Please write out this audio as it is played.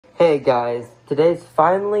Hey guys, today's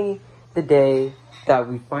finally the day that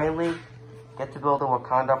we finally get to build a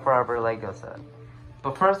Wakanda Forever Lego set.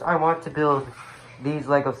 But first I want to build these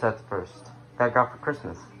Lego sets first, that I got for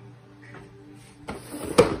Christmas.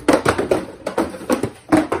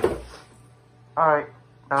 Alright,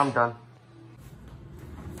 now I'm done.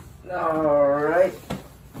 Alright,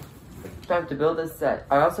 time to build this set.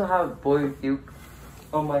 I also have Boy with You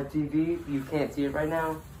on my TV. You can't see it right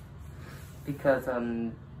now because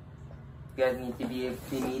you guys need to be able to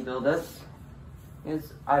see me build this.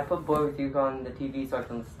 I put Boy with You on the TV so I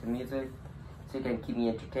can listen to music, so you can keep me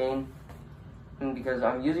entertained. And because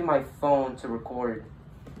I'm using my phone to record.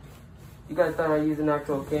 You guys thought I used an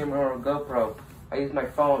actual camera or a GoPro. I use my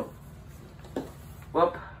phone.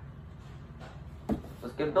 Whoop.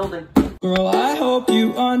 Let's get building. Girl, I hope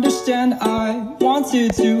you understand. I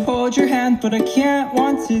wanted to hold your hand, but I can't.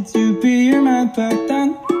 Wanted to be your man back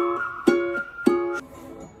then.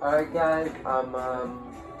 Alright guys,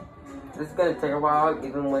 this is gonna take a while,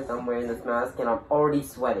 even with I'm wearing this mask and I'm already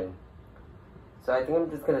sweating. So I think I'm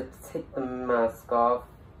just gonna take the mask off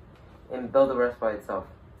and build the rest by itself.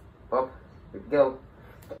 Well, here we go.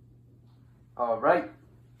 Alright,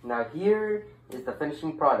 now here is the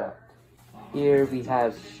finishing product. Here we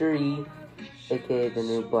have Shuri, aka the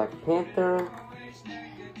new Black Panther.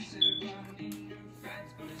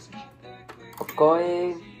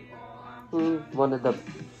 Okoye, one of the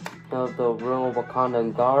real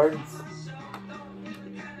Wakandan guards.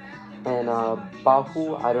 And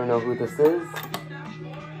Bahu, I don't know who this is.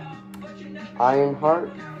 Ironheart.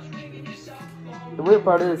 The weird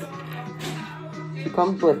part is, she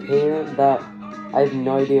comes with hair that I have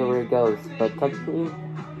no idea where it goes, but technically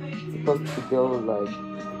it's supposed to go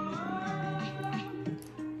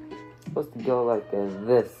like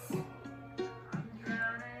this.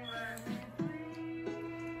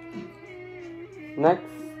 Next,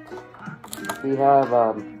 we have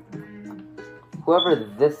whoever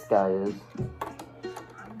this guy is.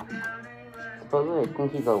 Supposedly, I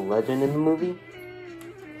think he's a legend in the movie.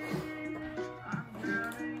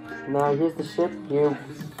 Now here's the ship.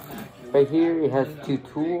 Right here, it has two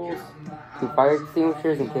tools, two fire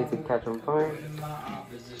extinguishers in case it catch on fire,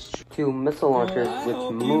 two missile launchers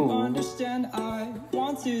which move,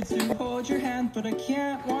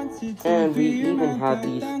 and we even have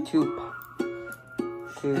these two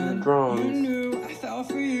drones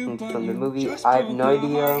from the movie. I have no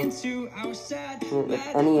idea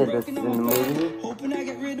if any of this is in the movie, but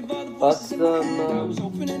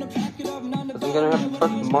I'm gonna have to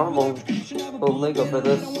trust Marvel or Lego for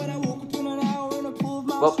this.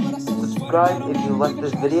 Well, subscribe if you like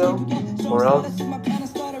this video, or else